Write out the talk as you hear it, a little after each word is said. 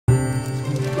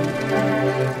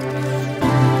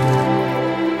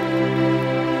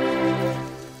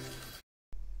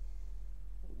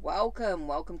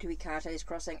welcome to Ikate's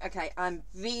Crossing. Okay, I'm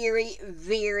very,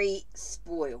 very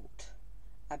spoiled.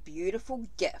 A beautiful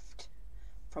gift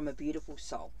from a beautiful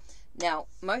soul. Now,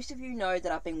 most of you know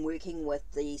that I've been working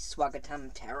with the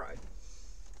Swagatam Tarot.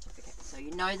 Okay, so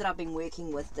you know that I've been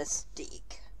working with this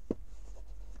deck.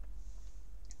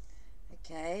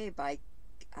 Okay, by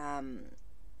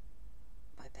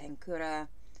Pankhuri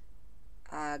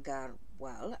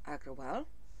Agarwal.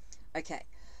 Okay,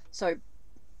 so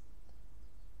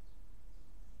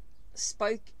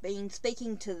been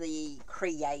speaking to the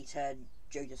creator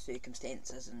due to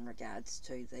circumstances in regards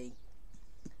to the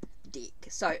deck.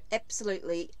 So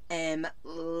absolutely am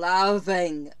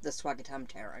loving the Swagatam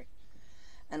Tarot,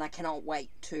 and I cannot wait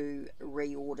to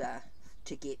reorder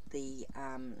to get the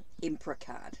Emperor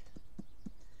card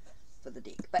for the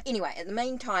deck. But anyway, in the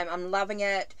meantime, I'm loving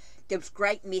it. Gives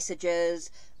great messages.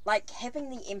 Like, having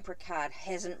the Emperor card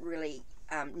hasn't really,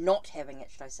 not having it,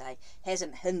 should I say,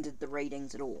 hasn't hindered the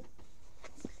readings at all.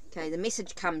 Okay, the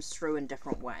message comes through in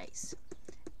different ways.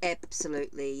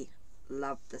 Absolutely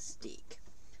love this deck.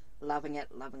 Loving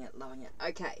it, loving it, loving it.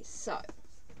 Okay, so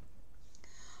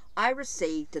I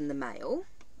received in the mail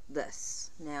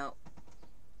this. Now,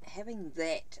 having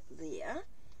that there,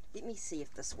 let me see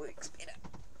if this works better.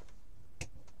 If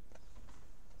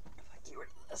I get rid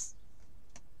of this.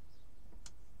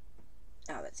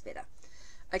 Oh, that's better.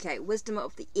 Okay, Wisdom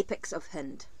of the Epics of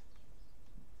Hind.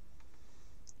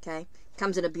 Okay,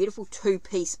 comes in a beautiful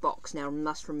two-piece box. Now,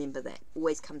 must remember that.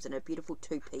 Always comes in a beautiful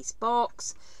two-piece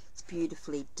box. It's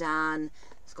beautifully done.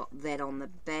 It's got that on the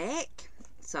back.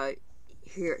 So,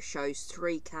 here it shows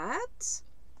 3 cards.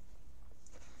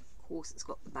 Of course, it's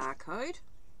got the barcode.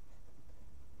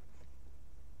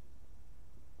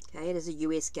 Okay, it is a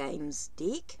US Games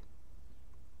deck.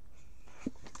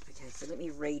 Okay, so let me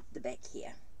read the back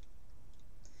here.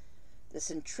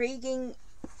 This intriguing...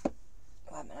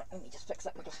 Wait a minute, let me just fix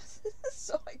up my glasses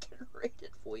so I can read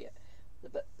it for you. It's a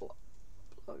bit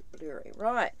blurry.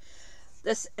 Right.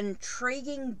 This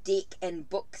intriguing deck and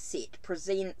book set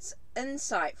presents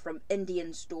insight from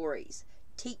Indian stories,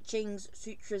 teachings,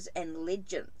 sutras and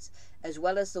legends, as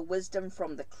well as the wisdom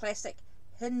from the classic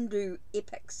Hindu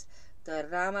epics, the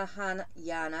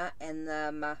Ramayana and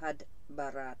the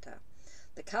Mahabharata.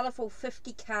 The colourful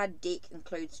 50-card deck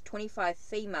includes 25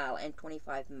 female and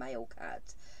 25 male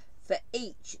cards. For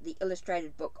each, the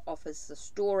illustrated book offers the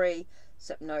story,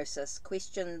 synopsis,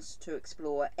 questions to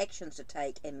explore, actions to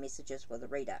take, and messages for the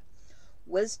reader.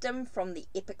 Wisdom from the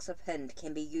Epics of Hind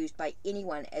can be used by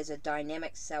anyone as a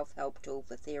dynamic self-help tool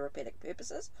for therapeutic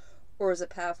purposes, or as a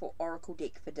powerful oracle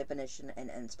deck for divination and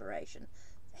inspiration.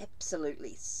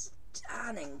 Absolutely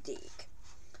stunning deck.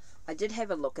 I did have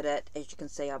a look at it. As you can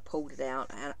see, I pulled it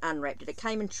out and unwrapped it. It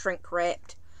came in shrink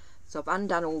wrapped, so I've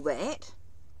undone all that.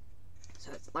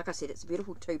 So, like I said, it's a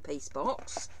beautiful two-piece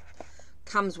box.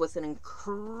 Comes with an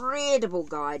incredible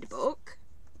guidebook.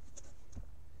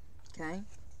 Okay.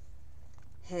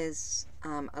 Has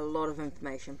a lot of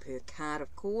information per card,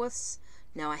 of course.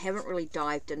 Now, I haven't really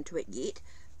dived into it yet,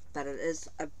 but it is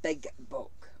a big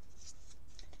book.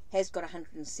 Has got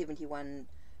 171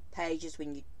 pages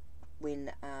when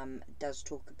it does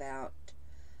talk about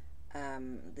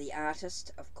the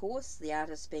artist, of course. The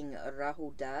artist being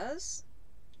Rahul Das.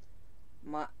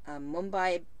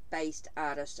 Mumbai-based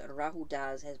artist Rahul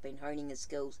Das has been honing his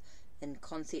skills in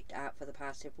concept art for the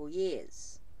past several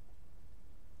years.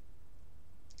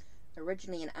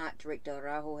 Originally an art director,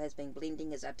 Rahul has been blending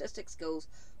his artistic skills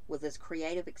with his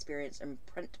creative experience in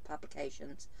print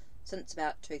publications since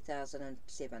about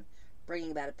 2007,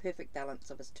 bringing about a perfect balance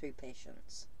of his two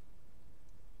passions.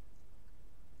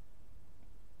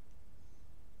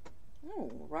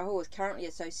 Rahul is currently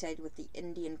associated with the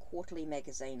Indian Quarterly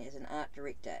magazine as an art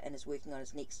director and is working on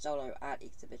his next solo art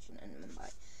exhibition in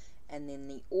Mumbai. And then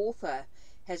the author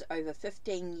has over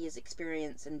 15 years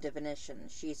experience in divination.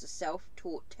 She is a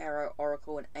self-taught tarot,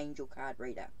 oracle and angel card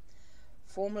reader.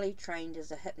 Formerly trained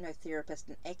as a hypnotherapist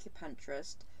and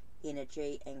acupuncturist,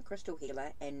 energy and crystal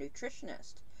healer and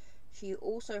nutritionist. She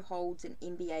also holds an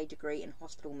MBA degree in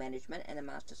hospital management and a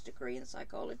master's degree in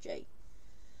psychology.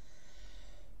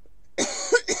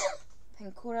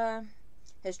 Pankhuri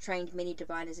has trained many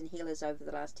diviners and healers over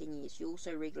the last 10 years. She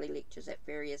also regularly lectures at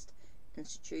various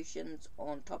institutions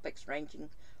on topics ranging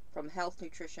from health,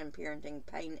 nutrition, parenting,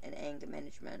 pain and anger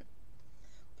management,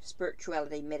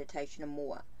 spirituality, meditation and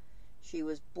more. She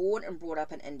was born and brought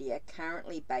up in India,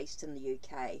 currently based in the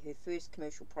UK. Her first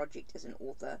commercial project as an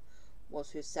author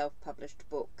was her self-published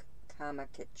book, Karma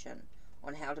Kitchen,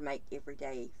 on how to make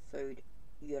everyday food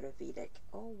Ayurvedic.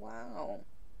 Oh, wow.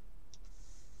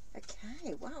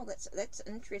 Okay, wow, that's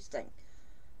interesting.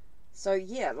 So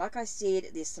yeah, like I said,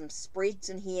 there's some spreads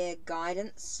in here.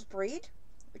 Guidance spread,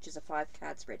 which is a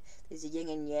 5-card spread. There's a yin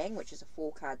and yang, which is a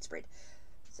 4-card spread.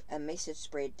 A message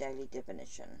spread, daily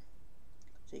divination.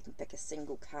 So you can pick a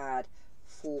single card,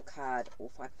 4-card, or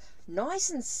 5. Nice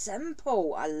and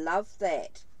simple. I love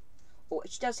that. Or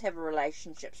she does have a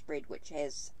relationship spread, which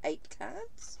has 8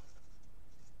 cards.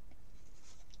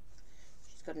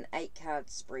 She's got an 8-card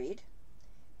spread.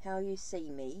 How you see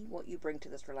me, what you bring to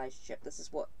this relationship. This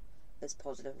is what is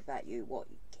positive about you. What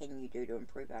can you do to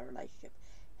improve our relationship?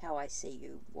 How I see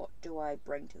you. What do I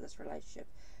bring to this relationship?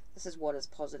 This is what is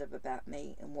positive about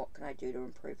me, and what can I do to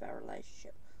improve our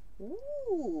relationship?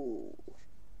 Ooh.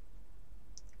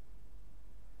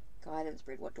 Guidance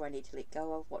spread. What do I need to let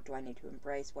go of? What do I need to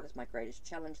embrace? What is my greatest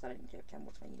challenge that I need to overcome?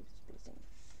 What's my universe blessing?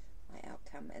 My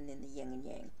outcome. And then the yin and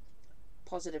yang.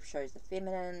 Positive shows the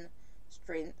feminine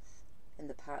strength and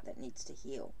the part that needs to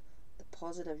heal. The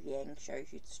positive yang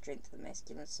shows you the strength of the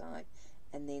masculine side,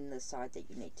 and then the side that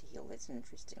you need to heal. That's an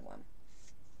interesting one.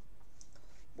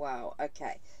 Wow,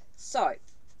 okay. So,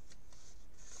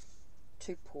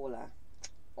 to Paula.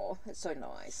 Oh, it's so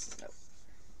nice, isn't it?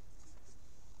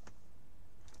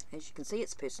 As you can see,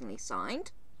 it's personally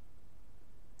signed.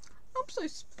 I'm so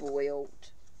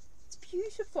spoiled. It's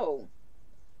beautiful.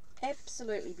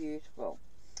 Absolutely beautiful.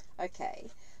 Okay,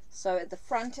 so at the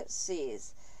front it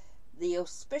says, the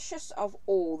auspicious of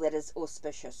all that is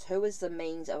auspicious, who is the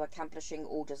means of accomplishing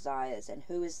all desires, and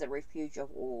who is the refuge of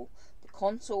all, the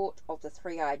consort of the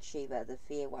three-eyed Shiva, the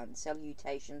fair one.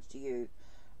 Salutations to you,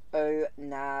 O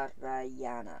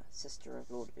Narayana, sister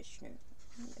of Lord Vishnu.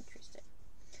 Interesting.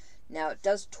 Now it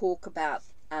does talk about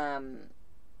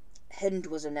Hind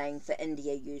was a name for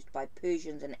India used by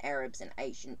Persians and Arabs in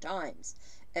ancient times.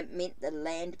 It meant the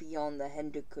land beyond the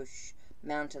Hindu Kush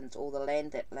mountains, or the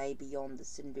land that lay beyond the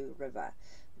Sindhu river.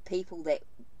 The people that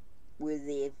were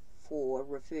therefore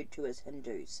referred to as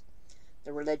Hindus.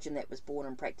 The religion that was born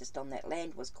and practiced on that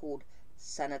land was called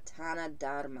Sanatana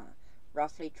Dharma,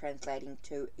 roughly translating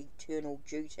to eternal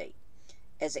duty,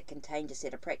 as it contained a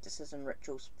set of practices and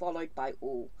rituals followed by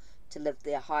all to live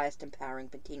their highest empowering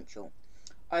potential.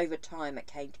 Over time it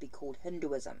came to be called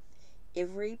Hinduism.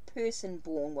 Every person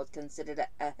born was considered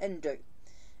a Hindu.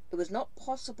 It was not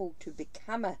possible to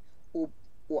become or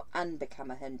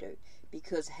unbecome a Hindu,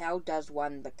 because how does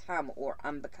one become or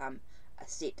unbecome a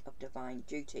set of divine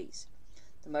duties?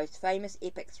 The most famous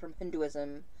epics from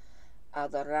Hinduism are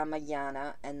the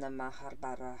Ramayana and the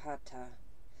Mahabharata.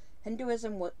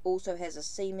 Hinduism also has a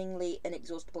seemingly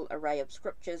inexhaustible array of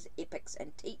scriptures, epics,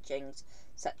 and teachings,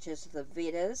 such as the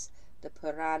Vedas, the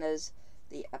Puranas,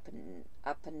 the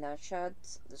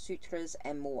Upanishads, the Sutras,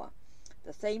 and more.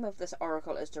 The theme of this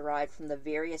oracle is derived from the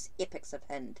various epics of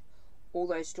Hind.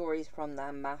 Although stories from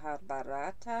the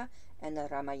Mahabharata and the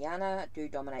Ramayana do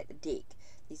dominate the deck,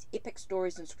 these epic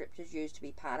stories and scriptures used to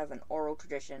be part of an oral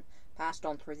tradition passed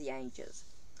on through the ages.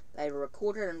 They were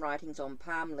recorded in writings on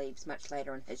palm leaves much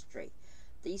later in history.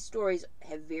 These stories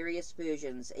have various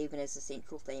versions, even as the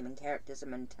central theme and characters are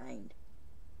maintained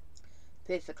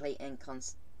perfectly and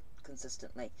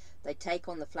consistently. They take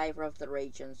on the flavour of the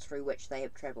regions through which they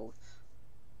have travelled.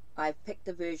 I've picked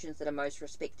the versions that are most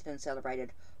respected and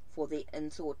celebrated for their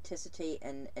authenticity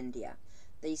in India.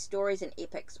 These stories and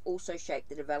epics also shape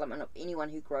the development of anyone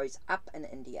who grows up in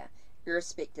India,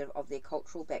 irrespective of their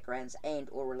cultural backgrounds and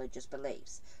or religious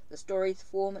beliefs. The stories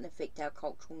form and affect our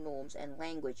cultural norms and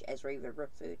language as we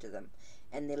refer to them,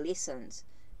 and their lessons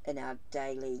in our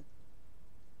daily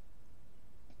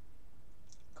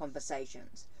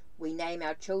conversations. We name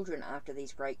our children after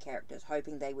these great characters,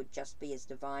 hoping they would just be as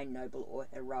divine, noble, or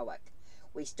heroic.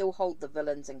 We still hold the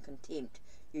villains in contempt,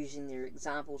 using their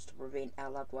examples to prevent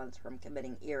our loved ones from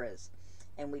committing errors,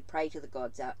 and we pray to the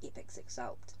gods our epics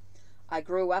exalt. I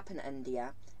grew up in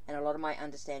India, and a lot of my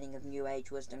understanding of New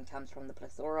Age wisdom comes from the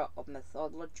plethora of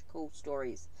mythological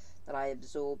stories that I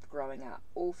absorbed growing up.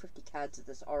 All 50 cards of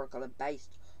this oracle are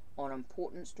based on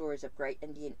important stories of great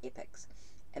Indian epics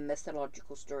and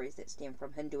mythological stories that stem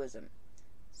from Hinduism,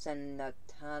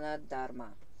 Sanatana Dharma.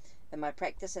 In my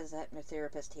practice as a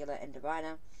hypnotherapist, healer, and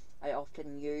diviner, I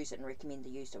often use and recommend the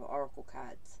use of oracle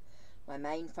cards. My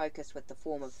main focus with the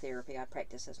form of therapy I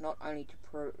practice is not only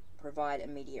to provide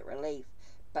immediate relief,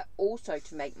 but also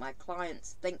to make my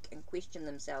clients think and question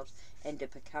themselves and to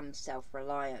become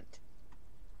self-reliant.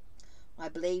 I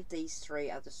believe these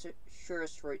three are the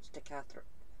surest routes to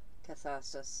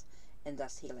catharsis and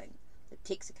thus healing. The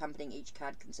text accompanying each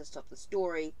card consists of the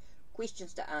story,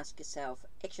 questions to ask yourself,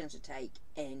 actions to take,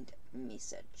 and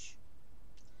message.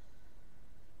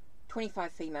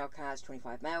 25 female cards,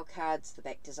 25 male cards. The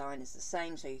back design is the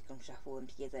same, so you can shuffle them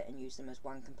together and use them as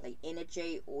one complete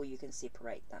energy, or you can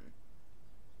separate them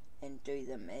and do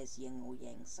them as yin or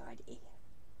yang side air.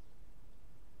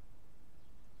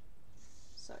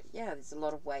 So yeah, there's a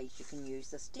lot of ways you can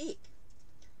use this deck.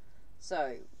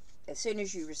 So as soon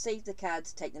as you receive the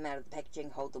cards, take them out of the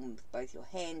packaging, hold them with both your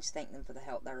hands, thank them for the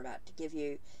help they're about to give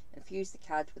you, infuse the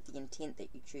cards with the intent that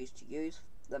you choose to use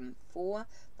them for,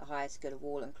 the highest good of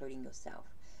all, including yourself.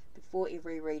 Before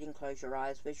every reading, close your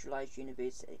eyes, visualize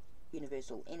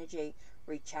universal energy,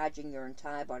 recharging your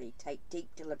entire body. Take deep,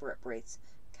 deliberate breaths,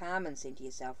 calm and center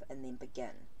yourself, and then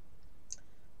begin.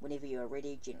 Whenever you are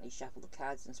ready, gently shuffle the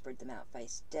cards and spread them out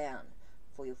face down.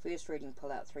 For your first reading,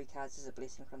 pull out 3 cards as a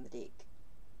blessing from the deck.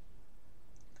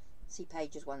 See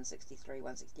pages 163,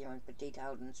 161 for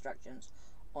detailed instructions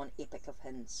on Epic of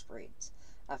Hind spreads.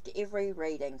 After every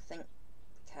reading, think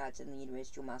the cards in the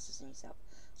universe, your masters, and yourself.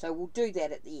 So we'll do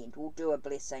that at the end. We'll do a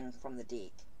blessing from the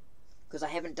deck, because I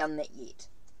haven't done that yet.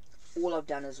 All I've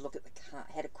done is look at the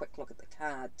had a quick look at the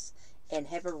cards and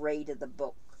have a read of the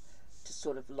book to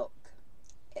sort of look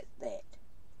at that.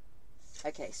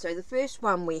 Okay, so the first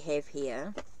one we have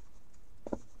here,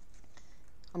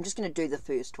 I'm just going to do the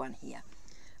first one here.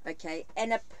 Okay,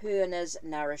 Annapurna's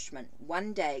nourishment.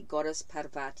 One day, goddess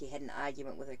Parvati had an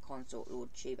argument with her consort, Lord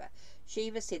Shiva.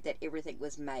 Shiva said that everything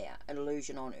was Maya, an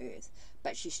illusion on earth,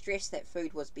 but she stressed that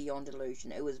food was beyond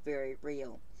illusion. It was very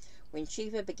real. When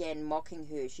Shiva began mocking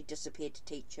her, she disappeared to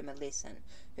teach him a lesson.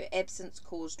 Her absence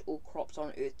caused all crops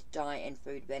on earth to die and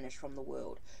food vanish from the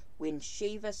world. When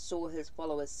Shiva saw his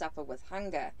followers suffer with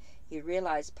hunger, he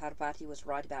realized Parvati was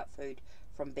right about food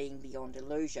from being beyond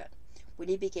illusion. When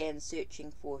he began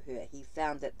searching for her, he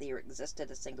found that there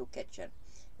existed a single kitchen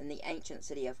in the ancient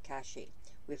city of Kashi,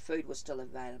 where food was still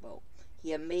available.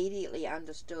 He immediately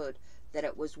understood that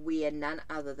it was where none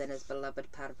other than his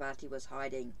beloved Parvati was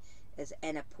hiding as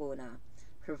Annapurna,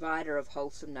 provider of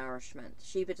wholesome nourishment.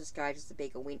 Shiva, disguised as the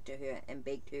beggar, went to her and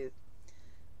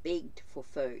begged for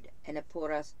food.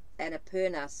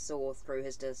 Annapurna saw through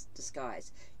his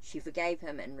disguise. She forgave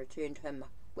him and returned him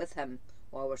with him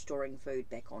while restoring food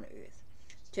back on earth.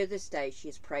 To this day, she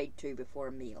is prayed to before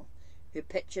a meal. Her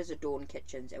pictures adorn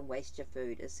kitchens, and waste of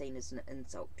food is seen as an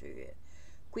insult to her.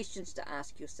 Questions to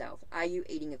ask yourself: are you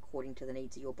eating according to the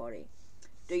needs of your body?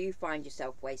 Do you find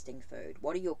yourself wasting food?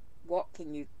 What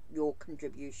can your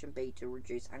contribution be to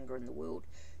reduce hunger in the world?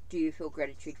 Do you feel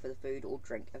gratitude for the food or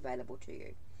drink available to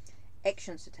you?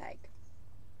 Actions to take.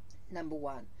 Number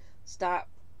 1, start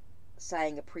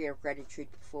saying a prayer of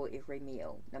gratitude before every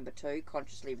meal. Number 2,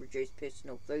 consciously reduce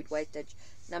personal food wastage.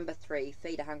 Number 3,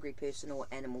 feed a hungry person or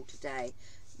animal today.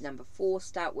 Number 4,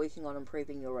 start working on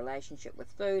improving your relationship with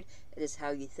food. It is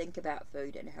how you think about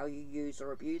food and how you use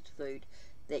or abuse food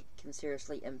that can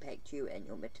seriously impact you and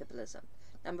your metabolism.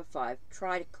 Number 5,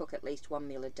 try to cook at least 1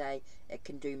 meal a day. It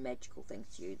can do magical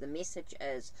things to you. The message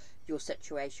is your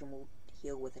situation will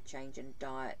heal with a change in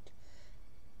diet.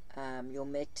 Your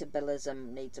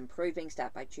metabolism needs improving.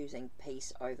 Start by choosing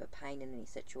peace over pain in any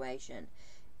situation.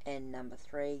 And number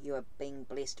 3, you are being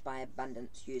blessed by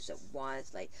abundance. Use it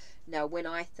wisely. Now, when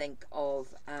I think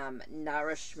of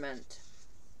nourishment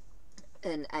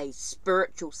in a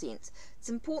spiritual sense, it's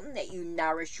important that you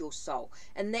nourish your soul,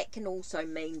 and that can also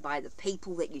mean by the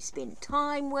people that you spend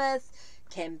time with,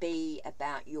 can be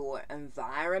about your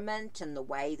environment and the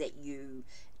way that you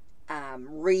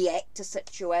react to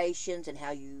situations, and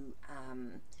how you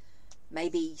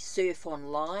maybe surf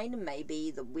online,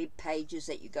 maybe the web pages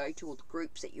that you go to or the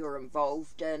groups that you're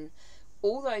involved in.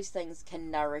 All those things can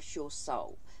nourish your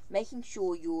soul. Making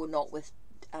sure you're not with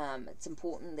it's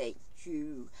important that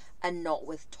you are not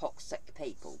with toxic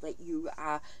people, that you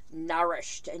are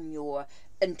nourished in your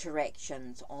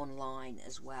interactions online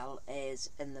as well as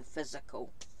in the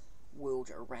physical world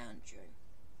around you.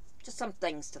 Just some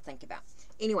things to think about.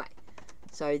 Anyway,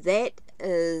 so that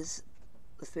is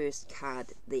the first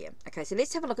card there. Okay, so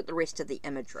let's have a look at the rest of the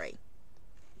imagery.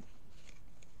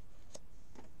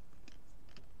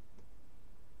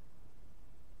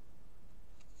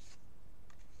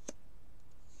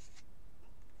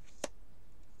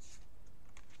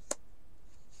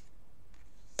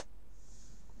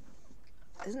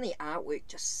 Isn't the artwork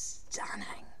just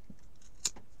stunning?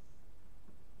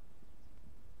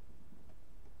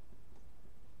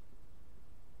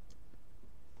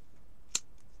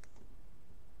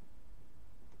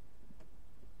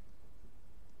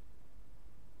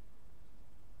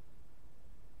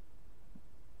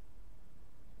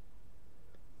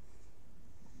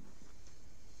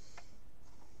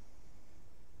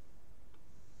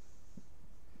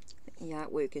 The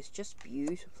artwork is just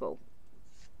beautiful.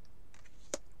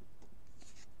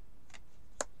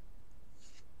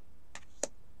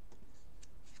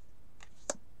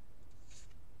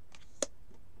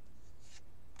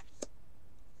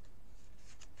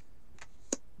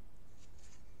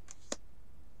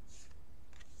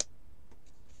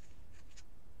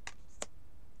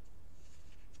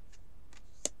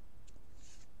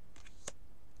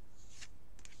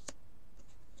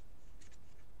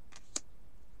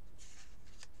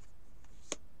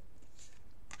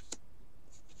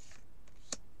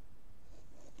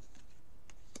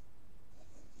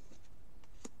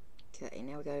 Okay,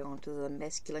 now we go on to the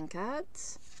masculine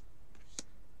cards,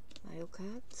 male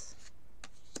cards.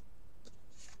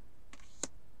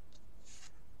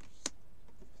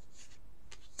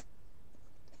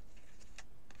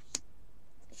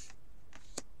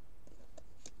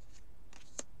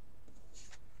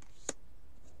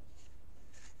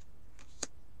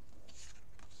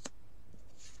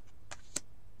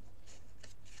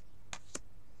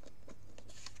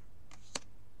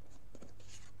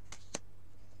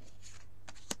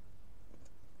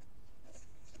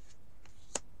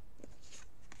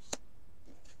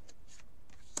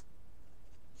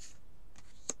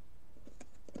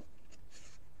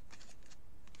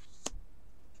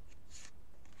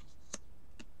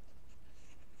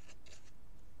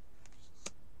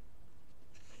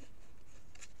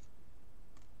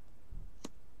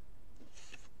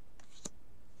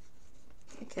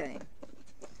 Okay,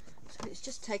 so let's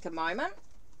just take a moment.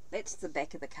 That's the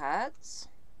back of the cards.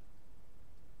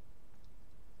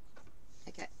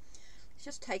 Okay, let's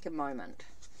just take a moment.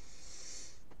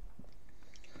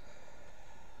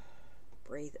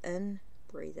 Breathe in,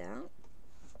 breathe out.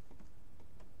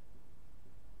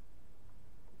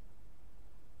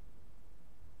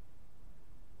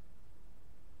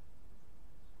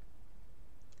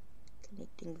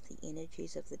 Connecting with the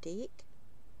energies of the deck.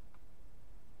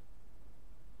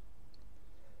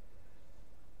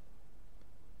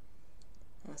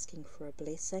 Asking for a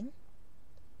blessing,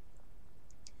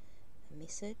 a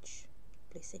message,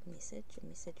 blessing message, a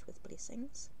message with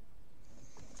blessings.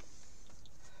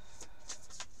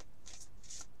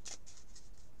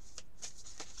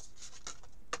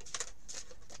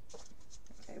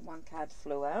 Okay, one card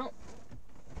flew out.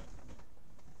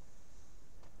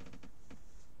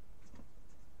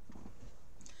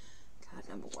 Card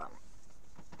number 1.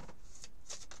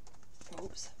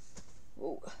 Oops.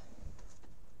 Ooh.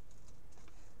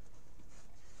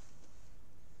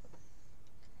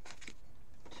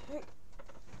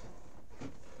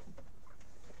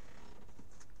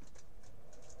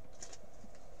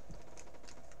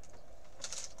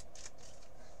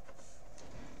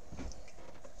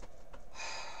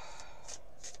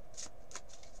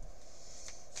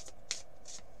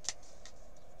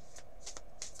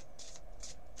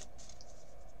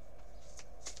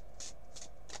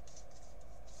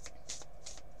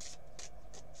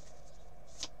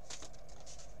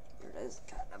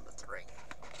 Card number 3.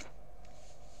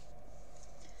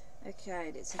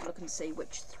 Okay, let's have a look and see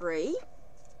which 3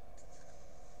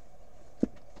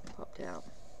 popped out.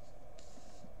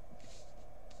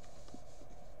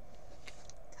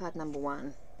 Card number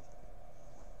 1.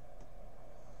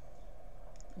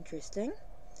 Interesting.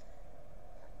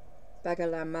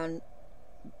 Bagalamuki's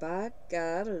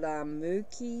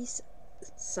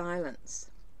silence.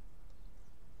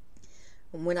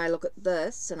 And when I look at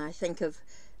this and I think of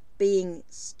being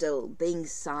still, being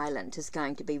silent is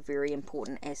going to be a very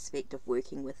important aspect of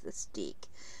working with this deck.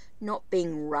 Not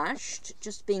being rushed,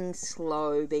 just being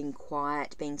slow, being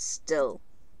quiet, being still.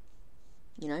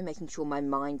 You know, making sure my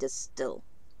mind is still.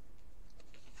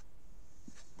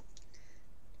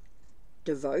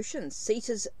 Devotion,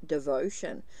 Sita's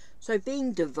devotion. So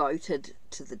being devoted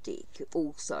to the deck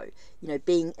also, you know,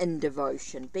 being in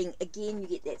devotion. Being, again, you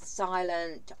get that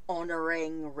silent,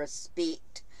 honouring,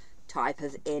 respect type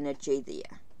of energy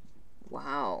there.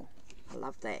 Wow, I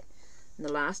love that. And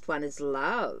the last one is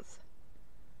love.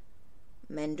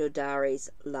 Mandodari's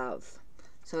love.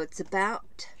 So it's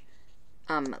about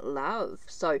love.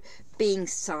 So being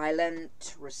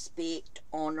silent, respect,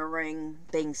 honouring,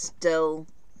 being still,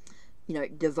 you know,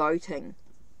 devoting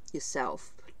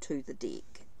yourself to the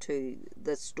deck, to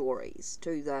the stories,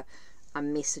 to the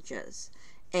messages,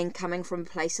 and coming from a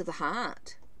place of the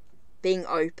heart, being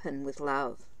open with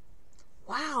love.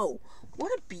 Wow,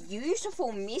 what a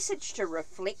beautiful message to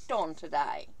reflect on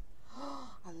today.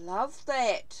 I love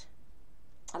that.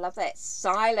 I love that.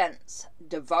 Silence,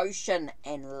 devotion,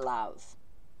 and love.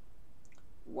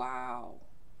 Wow,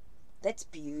 that's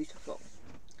beautiful.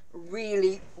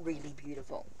 Really, really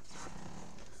beautiful.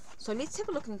 So let's have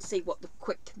a look and see what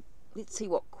let's see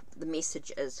what the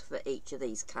message is for each of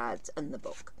these cards in the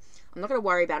book. I'm not going to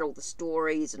worry about all the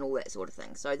stories and all that sort of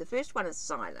thing. So the first one is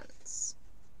silence.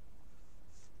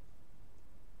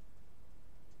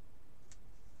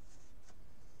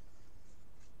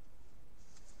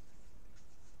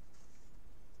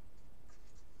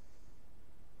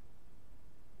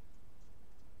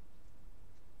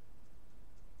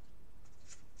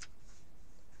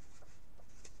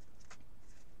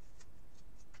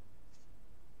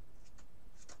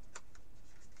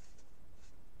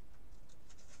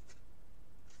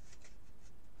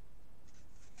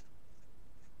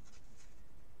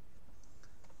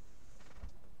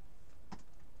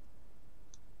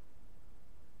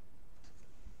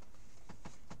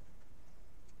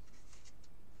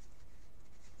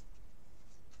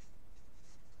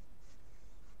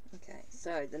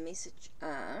 So the message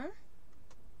are,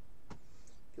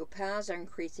 your powers are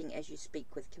increasing as you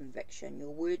speak with conviction. Your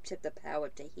words have the power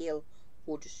to heal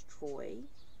or destroy.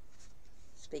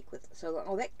 Speak with, so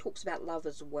oh, that talks about love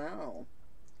as well.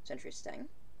 It's interesting.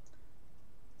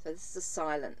 So this is the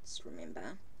silence,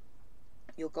 remember.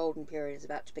 Your golden period is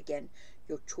about to begin.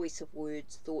 Your choice of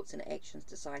words, thoughts and actions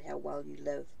decide how well you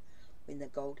live when the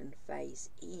golden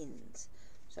phase ends.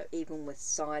 So even with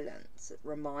silence, it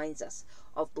reminds us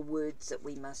of the words that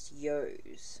we must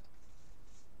use.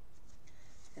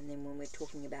 And then when we're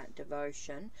talking about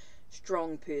devotion,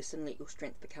 strong person, let your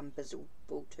strength become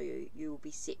visible to you. You will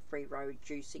be set free,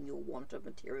 reducing your want of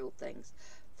material things.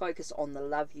 Focus on the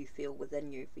love you feel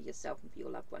within you for yourself and for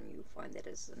your loved one. You'll find that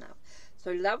is enough.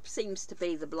 So love seems to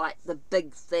be the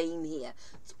big theme here.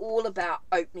 It's all about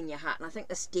opening your heart, and I think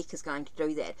this deck is going to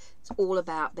do that. It's all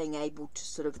about being able to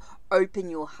sort of open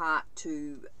your heart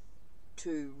to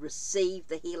receive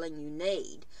the healing you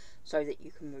need so that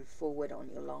you can move forward on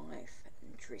your life.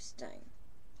 Interesting.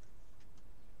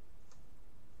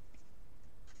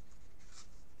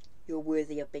 You're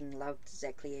worthy of being loved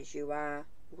exactly as you are.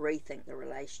 Rethink the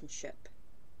relationship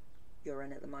you're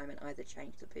in at the moment. Either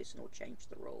change the person or change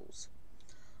the rules.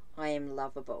 I am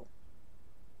lovable.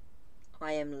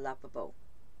 I am lovable.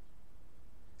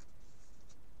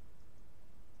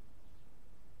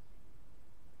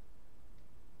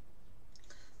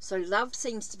 So love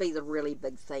seems to be the really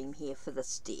big theme here for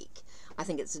this deck. I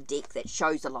think it's a deck that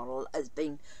shows a lot of, has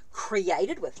been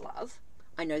created with love.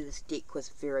 I know this deck was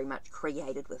very much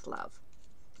created with love.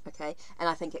 Okay, and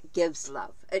I think it gives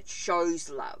love. It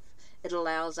shows love. It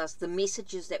allows us, the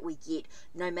messages that we get,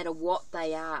 no matter what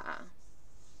they are,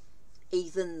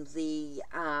 even the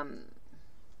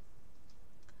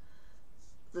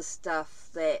stuff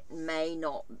that may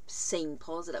not seem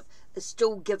positive, is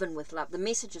still given with love. The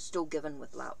message is still given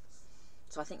with love.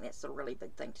 So I think that's a really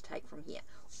big thing to take from here.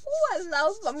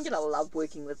 Oh, I'm going to love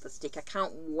working with this deck. I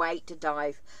can't wait to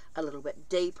dive a little bit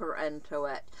deeper into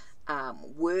it.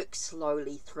 Work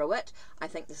slowly through it. I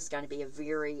think this is going to be a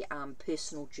very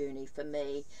personal journey for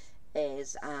me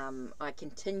as I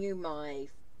continue my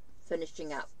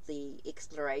finishing up the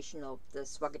exploration of the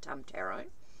Swagatam Tarot,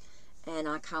 and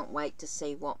I can't wait to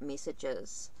see what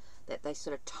messages that they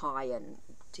sort of tie in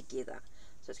together.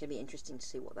 So it's going to be interesting to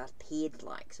see what they're paired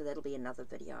like. So that'll be another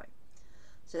video.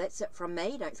 So that's it from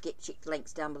me. Don't forget to check the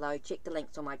links down below. Check the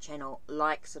links on my channel.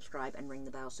 Like, subscribe and ring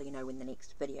the bell so you know when the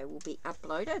next video will be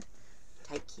uploaded.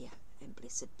 Take care and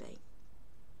blessed be.